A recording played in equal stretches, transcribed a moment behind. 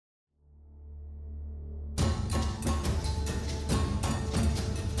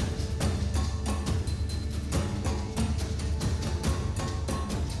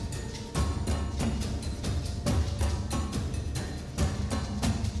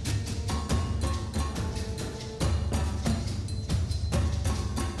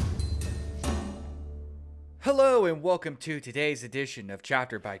Hello and welcome to today's edition of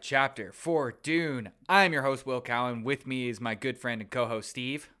Chapter by Chapter for Dune. I'm your host, Will Cowan. With me is my good friend and co-host,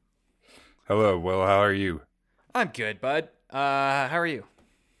 Steve. Hello, Will. How are you? I'm good, bud. How are you?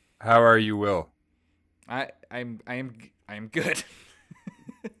 How are you, Will? I'm good.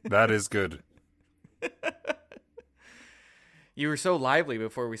 That is good. You were so lively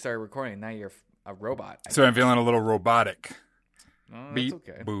before we started recording. Now you're a robot. So I'm feeling a little robotic. Oh, Beep,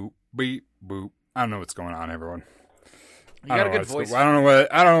 that's okay. boop, beep, boop. I don't know what's going on, everyone. You got a good voice. I don't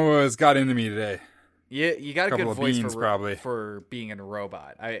know what's got into me today. You got a good voice probably. for being a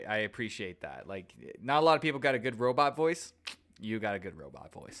robot. I appreciate that. Like, not a lot of people got a good robot voice. You got a good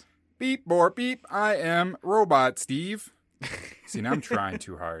robot voice. Beep, boop, beep. I am robot, Steve. See, now I'm trying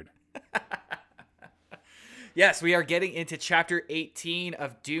too hard. Yes, we are getting into chapter 18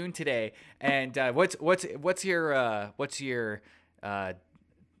 of Dune today. And what's your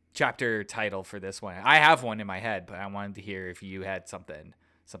chapter title for this one? I have one in my head, but I wanted to hear if you had something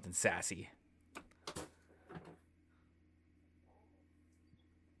sassy.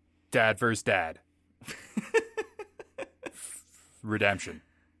 Dad versus dad. Redemption.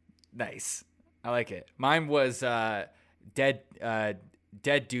 Nice. I like it. Mine was dead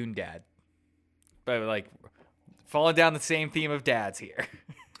Dune dad. But like falling down the same theme of dads here.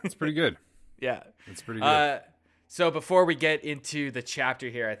 That's pretty good. Yeah. That's pretty good. So before we get into the chapter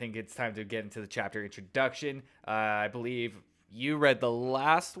here, I think it's time to get into the chapter introduction. I believe you read the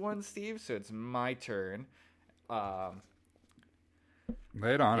last one, Steve, so it's my turn. Lay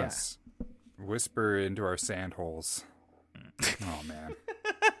it on us. Whisper into our sand holes. Oh, man.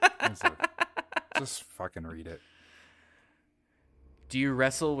 Just fucking read it. Do you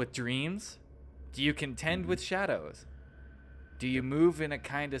wrestle with dreams? Do you contend with shadows? Do you move in a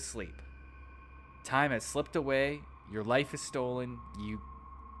kind of sleep? Time has slipped away, your life is stolen, you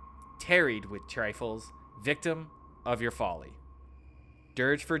tarried with trifles, victim of your folly.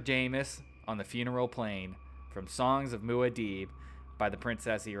 Dirge for Jameis on the funeral plain, from Songs of Muad'Dib by the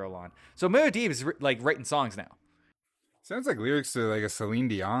Princess Irulan. So Muad'Dib is writing songs now. Sounds like lyrics to like a Celine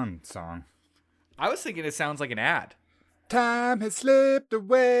Dion song. I was thinking it sounds like an ad. Time has slipped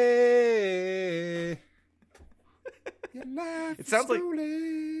away. Your life It sounds like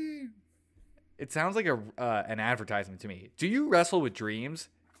stolen. It sounds like an advertisement to me. Do you wrestle with dreams?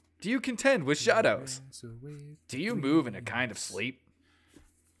 Do you contend with shadows? Do you move in a kind of sleep?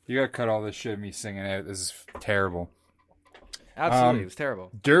 You gotta cut all this shit of me singing out. This is terrible. Absolutely, it was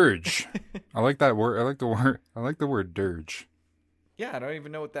terrible. Dirge. I like that word. I like the word dirge. Yeah, I don't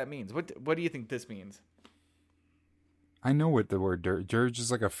even know what that means. What do you think this means? I know what the word dirge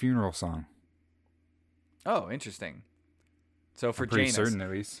is, like a funeral song. Oh, interesting. So for I'm pretty Janus, certain, at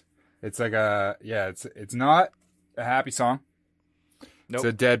least. It's like it's not a happy song. Nope. It's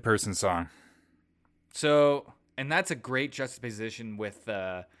a dead person song. So, and that's a great juxtaposition with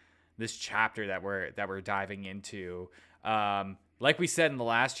this chapter that we're diving into. Like we said in the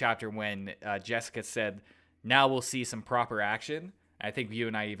last chapter when Jessica said, "Now we'll see some proper action." I think you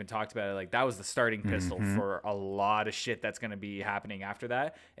and I even talked about it. Like that was the starting pistol for a lot of shit that's going to be happening after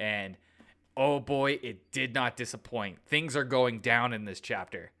that. And oh boy, it did not disappoint. Things are going down in this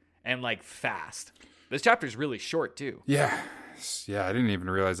chapter. And like fast. This chapter is really short too. Yeah, I didn't even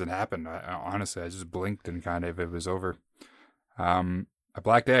realize it happened. Honestly, I just blinked and kind of it was over. I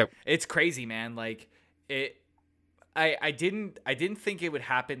blacked out. It's crazy, man. Like it. I didn't think it would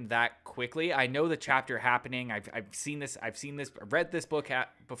happen that quickly. I know the chapter happening. I've seen this. I've read this book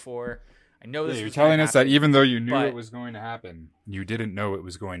before. I know this. You're telling us that even though you knew it was going to happen, you didn't know it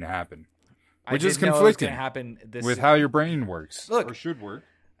was going to happen, which is conflicting with how your brain works or should work.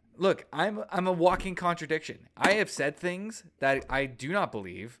 Look, I'm a walking contradiction. I have said things that I do not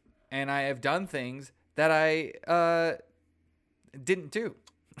believe, and I have done things that I didn't do.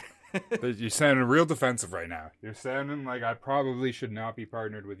 You're sounding real defensive right now. You're sounding like I probably should not be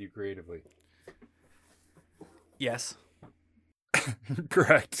partnered with you creatively. Yes.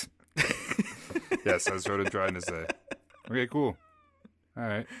 Correct. Yes, that's what I'm trying to say. Okay, cool. All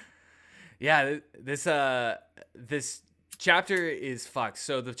right. Yeah, this chapter is fucked.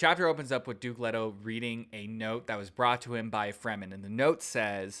 So the chapter opens up with Duke Leto reading a note that was brought to him by Fremen. And the note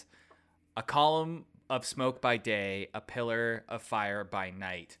says, "A column of smoke by day, a pillar of fire by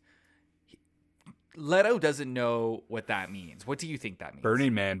night." Leto doesn't know what that means. What do you think that means?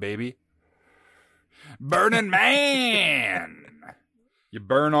 Burning Man, baby. Burning Man! You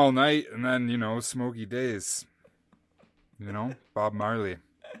burn all night and then, smoky days. Bob Marley.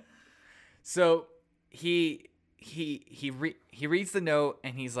 So he reads the note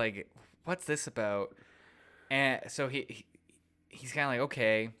and he's like, "What's this about?" And so he's kind of like,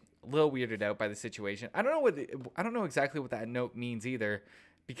 "Okay, weirded out by the situation. I don't know exactly what that note means either,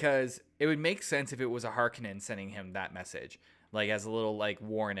 because it would make sense if it was a Harkonnen sending him that message, like as a little like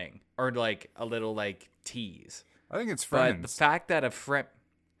warning or like a little like tease. I think it's Fremen's. But the fact that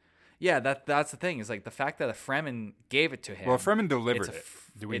yeah, that's the thing, is like the fact that a Fremen gave it to him. Well, Fremen delivered it.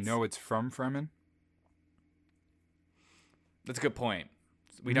 Do we know it's from Fremen? That's a good point.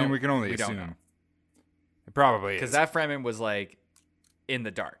 We can only assume. Don't know. It probably is. Because that Fremen was like in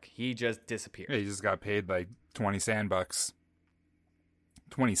the dark. He just disappeared. Yeah, he just got paid like 20 sandbucks.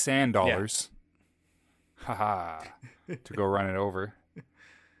 20 sand dollars. Yeah. Haha. To go run it over.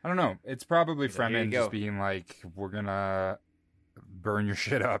 I don't know. It's probably Fremen just being like, we're going to burn your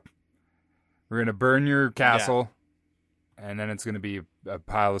shit up. We're going to burn your castle. Yeah. And then it's going to be a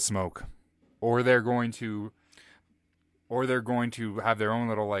pile of smoke. Or they're going to have their own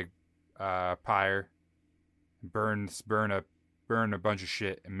little like pyre, burn a bunch of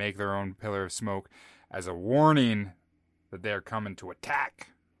shit and make their own pillar of smoke as a warning that they're coming to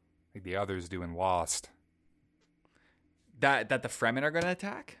attack, like the others do in Lost. That the Fremen are going to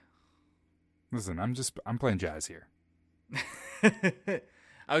attack? Listen, I'm playing jazz here.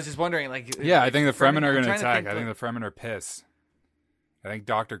 I was just wondering, like, yeah, I think the Fremen are going to attack. I think the Fremen are pissed. I think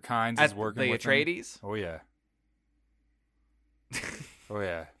Dr. Kynes is working with them. The Atreides? Oh yeah. Oh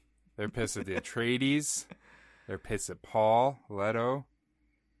yeah. They're pissed at the Atreides. They're pissed at Paul, Leto,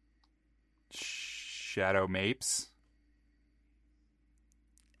 Shadow Mapes.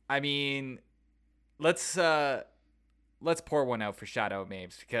 I mean, let's pour one out for Shadow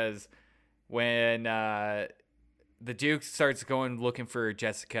Mapes, because when the Duke starts going looking for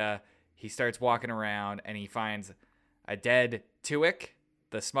Jessica, he starts walking around and he finds a dead Tuick,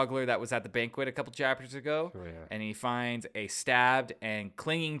 the smuggler that was at the banquet a couple chapters ago. Oh, yeah. And he finds a stabbed and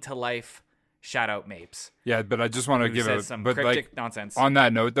clinging to life Shadow Mapes. Yeah, but I just want to give some cryptic nonsense. On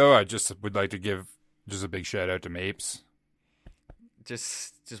that note, though, I just would like to give just a big shout out to Mapes.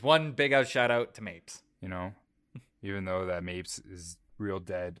 Just one big out shout out to Mapes. You know, even though that Mapes is real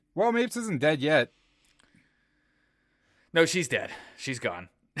dead. Well, Mapes isn't dead yet. No, she's dead. She's gone.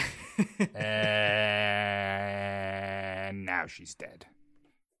 And now she's dead.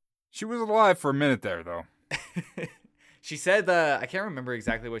 She was alive for a minute there, though. She said I can't remember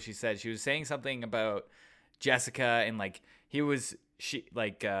exactly what she said. She was saying something about Jessica and like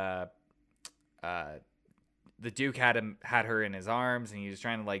the Duke had her in his arms and he was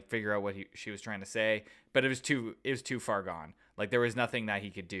trying to like figure out what she was trying to say, but it was too far gone. Like there was nothing that he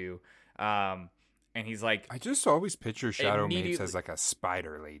could do. And he's like, I just always picture Shadow Mapes as like a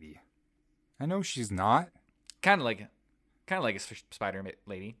spider lady. I know she's not. Kind of like a spider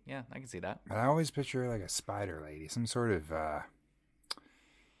lady. Yeah, I can see that. But I always picture her like a spider lady, some sort of.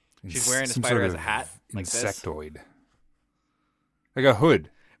 She's wearing a spider as a hat, like insectoid, like a hood.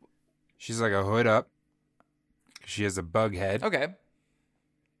 She's like a hood up. She has a bug head. Okay.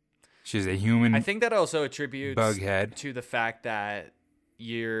 She's a human. I think that also attributes bug head to the fact that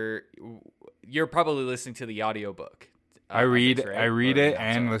you're probably listening to the audiobook. I read it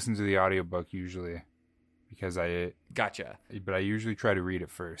and listen to the audiobook usually. Because gotcha. But I usually try to read it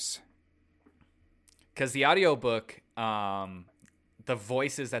first. Because the audiobook, the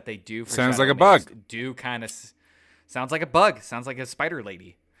voices that they do for sounds Shadow like a bug. Do kind of sounds like a bug. Sounds like a spider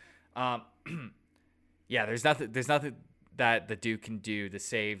lady. Yeah, there's nothing that the Duke can do to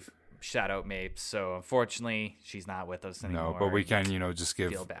save Shadow Mapes. So unfortunately, she's not with us anymore. No, but we can, just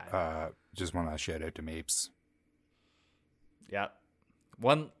give just one last shout out to Mapes. Yeah,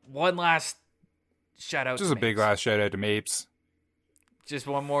 one last. Shout out just to a big last shout out to Mapes. Just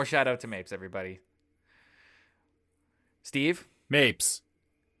one more shout out to Mapes, everybody. Steve? Mapes.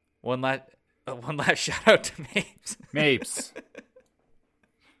 One last shout out to Mapes. Mapes.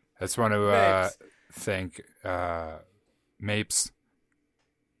 I just want to thank Mapes.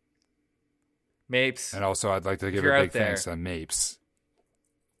 Mapes. And also I'd like to give a big thanks to Mapes.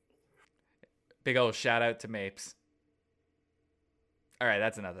 Big old shout out to Mapes. All right,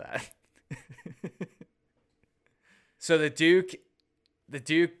 that's enough of that. So the Duke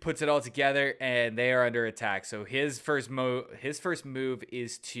puts it all together and they are under attack. So his first move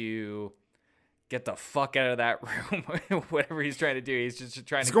is to get the fuck out of that room. Whatever he's trying to do, he's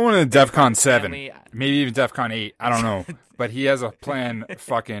going to DEFCON 7, maybe even DEFCON 8. I don't know, but he has a plan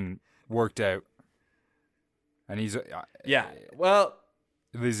fucking worked out, and he's yeah. Well,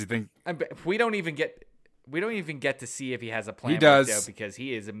 at least you think we don't even get to see if he has a plan. He does worked out because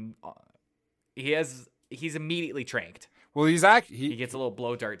he's immediately tranked. Well, he gets a little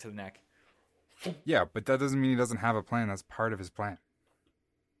blow dart to the neck. Yeah, but that doesn't mean he doesn't have a plan. That's part of his plan.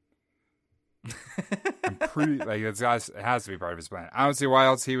 I'm pretty like it has to be part of his plan. I don't see why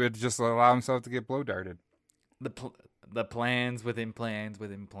else he would just allow himself to get blow darted. The plans within plans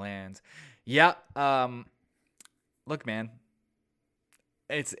within plans. Yeah. Look, man,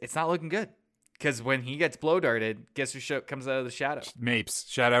 it's not looking good because when he gets blow darted, guess who comes out of the shadow?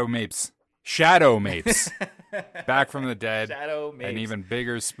 Shadow Mapes, back from the dead. Shadow Mapes, an even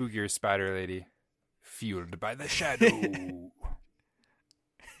bigger, spookier spider lady, fueled by the shadow.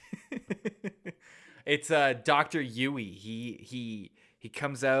 It's Dr. Yui. He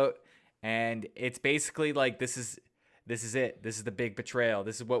comes out, and it's basically like this is it. This is the big betrayal.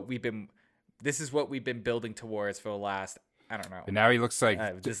 This is what we've been building towards for the last, I don't know. And now he looks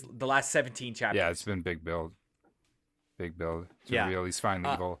like just the last 17 chapters. Yeah, it's been big build to reveal he's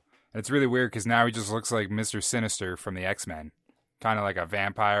finally evil. And it's really weird because now he just looks like Mr. Sinister from the X-Men, kind of like a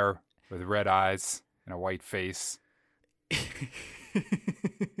vampire with red eyes and a white face.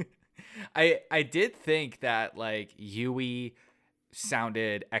 I did think that like Yui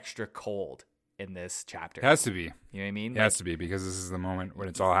sounded extra cold in this chapter. It has to be. You know what I mean? It has to be because this is the moment when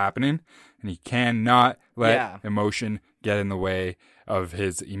it's all happening, and he cannot let emotion get in the way of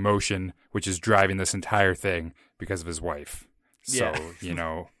his emotion, which is driving this entire thing because of his wife. So,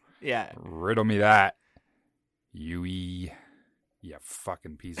 riddle me that, Yui, you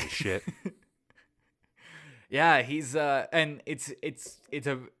fucking piece of shit. Yeah, he's and it's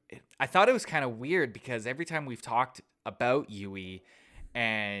I thought it was kind of weird because every time we've talked about Yui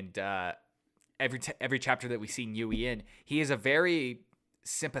and every chapter that we've seen Yui in, he is a very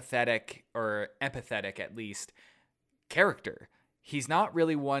sympathetic or empathetic, at least, character. He's not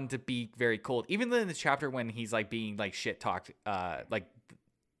really one to be very cold. Even in the chapter when he's like being like shit talked, like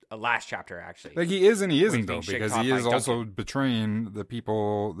a last chapter actually. Like he is and he isn't though, because he is also betraying the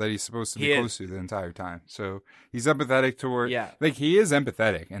people that he's supposed to be close to the entire time. So he's empathetic toward, like he is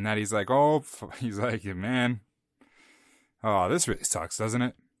empathetic, and that he's like, he's like, man, this really sucks, doesn't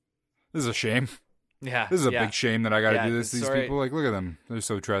it? This is a shame. Yeah, this is a big shame that I got to do this to these people. Like, look at them; they're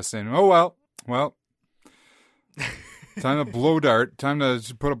so trusting. Oh well. Time to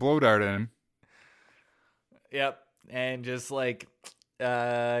put a blow dart in him. Yep, and just like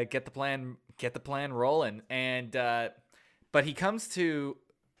get the plan rolling. And but he comes to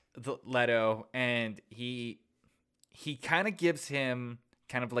the Leto, and he kind of gives him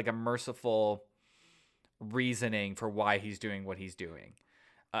kind of like a merciful reasoning for why he's doing what he's doing.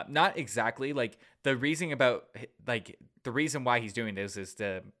 Not exactly like the reasoning about like the reason why he's doing this is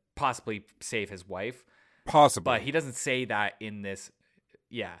to possibly save his wife. Possibly. But he doesn't say that in this.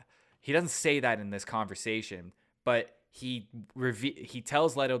 Yeah, he doesn't say that in this conversation. But he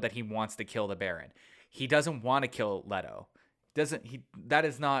tells Leto that he wants to kill the Baron. He doesn't want to kill Leto. That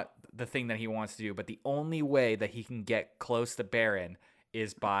is not the thing that he wants to do. But the only way that he can get close to Baron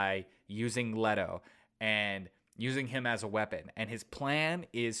is by using Leto and using him as a weapon. And his plan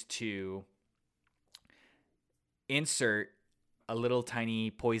is to insert a little tiny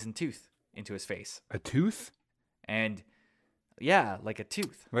poison tooth into his face. A tooth? And yeah, like a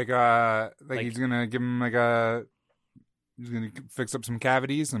tooth. Like he's gonna give him he's gonna fix up some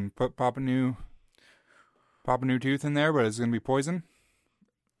cavities and pop a new tooth in there, but it's gonna be poison.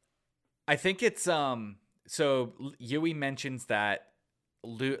 I think it's so Yui mentions that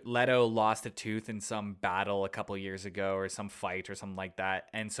Leto lost a tooth in some battle a couple years ago or some fight or something like that,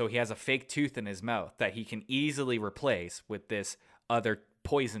 and so he has a fake tooth in his mouth that he can easily replace with this other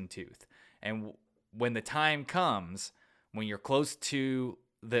poison tooth. And when the time comes, when you're close to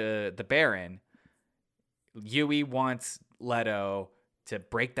the Baron, Yui wants Leto to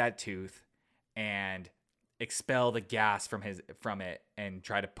break that tooth and expel the gas from it and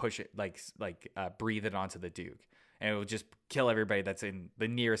try to push it breathe it onto the Duke, and it will just kill everybody that's in the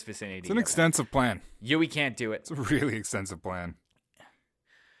nearest vicinity. It's an extensive plan. Yui can't do it. It's a really extensive plan.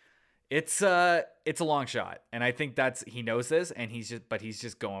 It's a long shot, and I think he knows this, and he's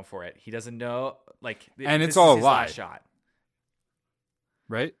just going for it. He doesn't know, and it's all a lie. Last shot,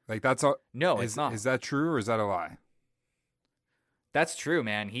 right? Like that's all. No, it's not. Is that true or is that a lie? That's true,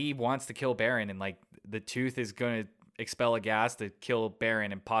 man. He wants to kill Baron, and the tooth is going to expel a gas to kill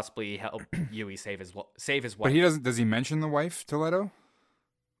Baron and possibly help Yui save his wife. But he doesn't. Does he mention the wife to Leto?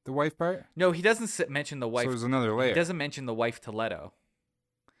 The wife part? No, he doesn't mention the wife. So there's another layer. He doesn't mention the wife to Leto.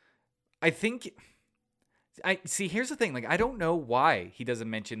 I think here's the thing. Like, I don't know why he doesn't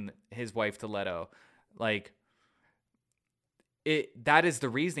mention his wife to Leto. Like, that is the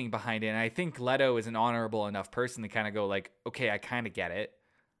reasoning behind it. And I think Leto is an honorable enough person to kind of go like, okay, I kind of get it.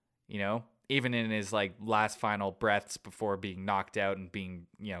 You know, even in his last final breaths before being knocked out and being,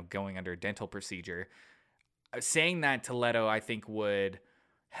 going under a dental procedure, saying that to Leto, I think would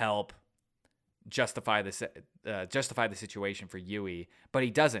help justify the situation for Yui, but he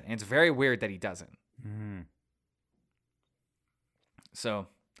doesn't. And it's very weird that he doesn't. Mm. So,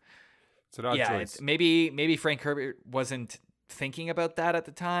 it's an odd choice. Maybe Frank Herbert wasn't thinking about that at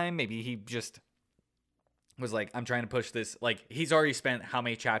the time. Maybe he just was like, I'm trying to push this. Like, he's already spent how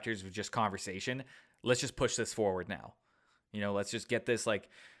many chapters with just conversation. Let's just push this forward now. Let's just get this, like,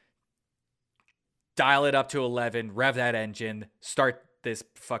 dial it up to 11, rev that engine, start this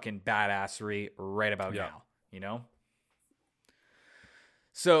fucking badassery right about now,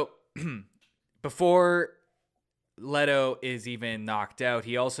 So, before Leto is even knocked out,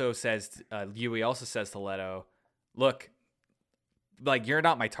 he also says, Yui also says to Leto, look, like, you're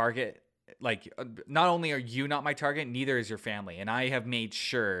not my target. Like, not only are you not my target, neither is your family. And I have made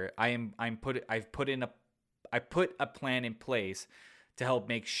sure I put a plan in place to help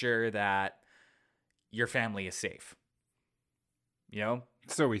make sure that your family is safe.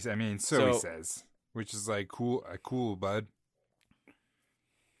 So he says, which is like cool, bud.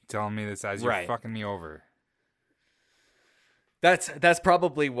 Telling me this as you're fucking me over. That's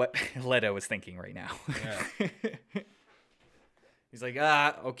probably what Leto is thinking right now. Yeah. He's like,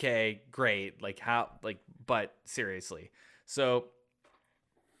 okay, great. Like, how, like, but seriously. So,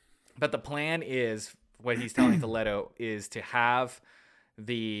 but the plan is, what he's telling to Leto is to have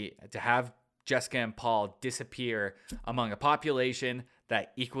Jessica and Paul disappear among a population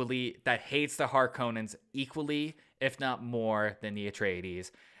that hates the Harkonnens equally, if not more, than the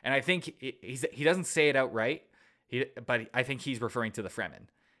Atreides. And I think he doesn't say it outright, but I think he's referring to the Fremen.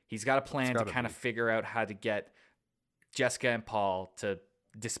 He's got a plan to kind of figure out how to get Jessica and Paul to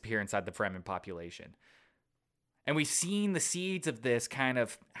disappear inside the Fremen population. And we've seen the seeds of this kind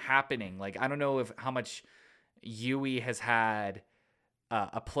of happening. Like, I don't know how much Yui has had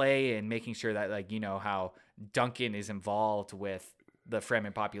a play in making sure that, like, how Duncan is involved with the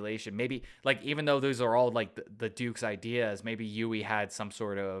Fremen population. Maybe, like, even though those are all, like, the Duke's ideas, maybe Yui had some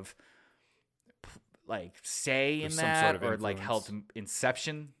sort of, like, say in that, or, like, helped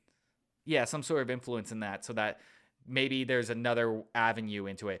inception. Yeah, some sort of influence in that, so that maybe there's another avenue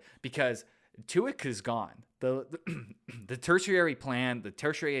into it, because Tuick is gone. The tertiary plan, the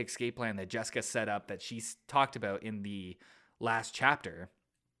tertiary escape plan that Jessica set up, that she's talked about in the last chapter,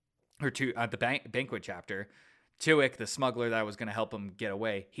 or the banquet chapter, Tuick, the smuggler that was going to help him get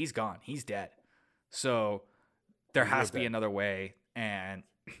away, he's gone. He's dead. So there has to be another way, and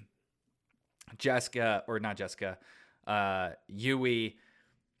Yui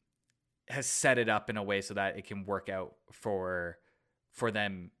has set it up in a way so that it can work out for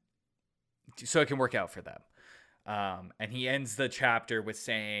them. So it can work out for them. And he ends the chapter with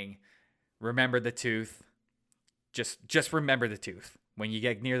saying, remember the tooth. Just remember the tooth. When you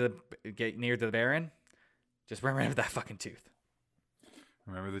get near the Baron, just remember that fucking tooth.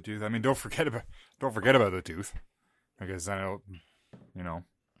 Remember the tooth. I mean, don't forget about the tooth, because I don't,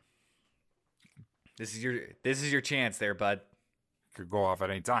 This is your chance there, bud. Could go off at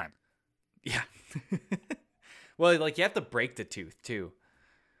any time. Yeah. Well, like, you have to break the tooth too.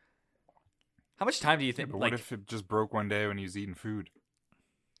 How much time do you think? Yeah, but what if it just broke one day when he was eating food?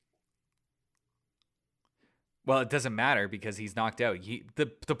 Well, it doesn't matter because he's knocked out.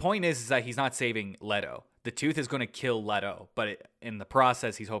 The point is that he's not saving Leto. The tooth is going to kill Leto, but in the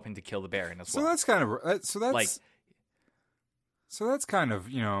process, he's hoping to kill the Baron as well. So that's kind of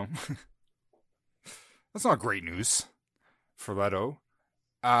that's not great news for Leto.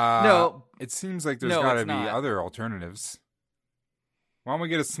 No, it seems like there's got to be other alternatives. Why don't we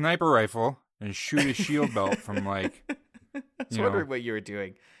get a sniper rifle and shoot a shield belt from, like, I was wondering what you were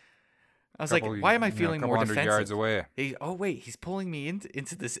doing. I was like, why am I feeling more defensive? 100 yards away. He's pulling me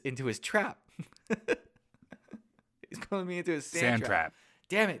into his trap. He's pulling me into his sand trap.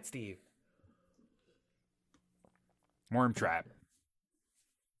 Damn it, Steve. Worm trap.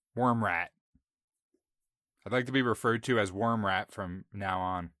 Worm rat. I'd like to be referred to as Worm Rat from now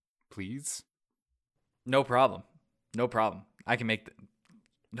on, please. No problem. I can make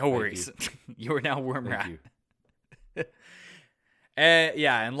no worries. You are now Worm Rat.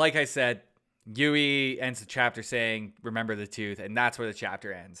 And like I said, Yui ends the chapter saying, remember the tooth, and that's where the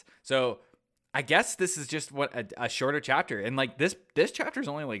chapter ends. So I guess this is just a shorter chapter. And, like, this chapter is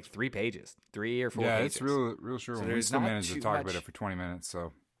only like 3 or 4 pages. Yeah, it's real short. So we still managed to talk about it for 20 minutes,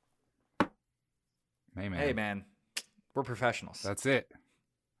 so. Hey, man. We're professionals. That's it.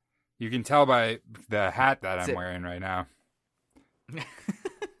 You can tell by the hat that I'm wearing right now.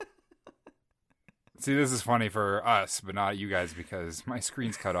 See, this is funny for us, but not you guys, because my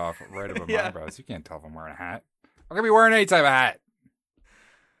screen's cut off right above my eyebrows. You can't tell if I'm wearing a hat. I'm going to be wearing any type of hat.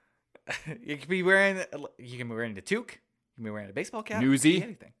 You can be wearing the toque. You can be wearing a baseball cap. Newsy.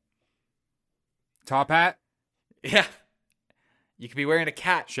 Anything. top hat. Yeah. You could be wearing a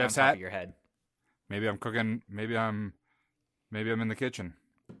cat Chef's on top hat. of your head. Maybe I'm cooking. Maybe I'm in the kitchen.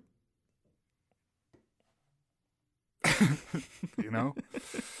 You know?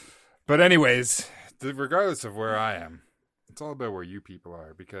 But anyways, regardless of where I am, it's all about where you people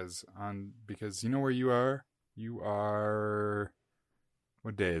are because you know where you are? You are,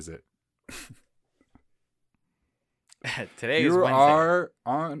 what day is it? Today is Wednesday.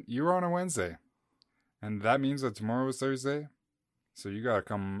 You're on a Wednesday. And that means that tomorrow is Thursday. So you got to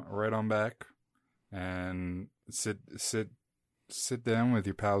come right on back and sit down with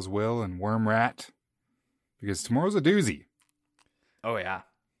your pals Will and Worm Rat because tomorrow's a doozy. Oh yeah,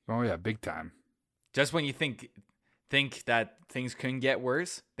 big time. Just when you think that things couldn't get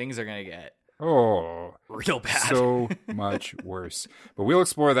worse, things are gonna get real bad. So much worse. But we'll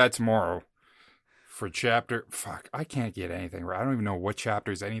explore that tomorrow for chapter. Fuck, I can't get anything right. I don't even know what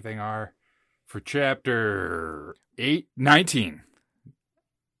chapters anything are for chapter 19.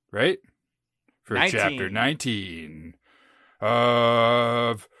 Right? For 19. chapter 19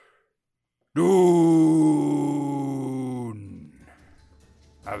 of Dune.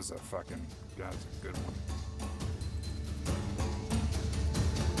 That was a good one.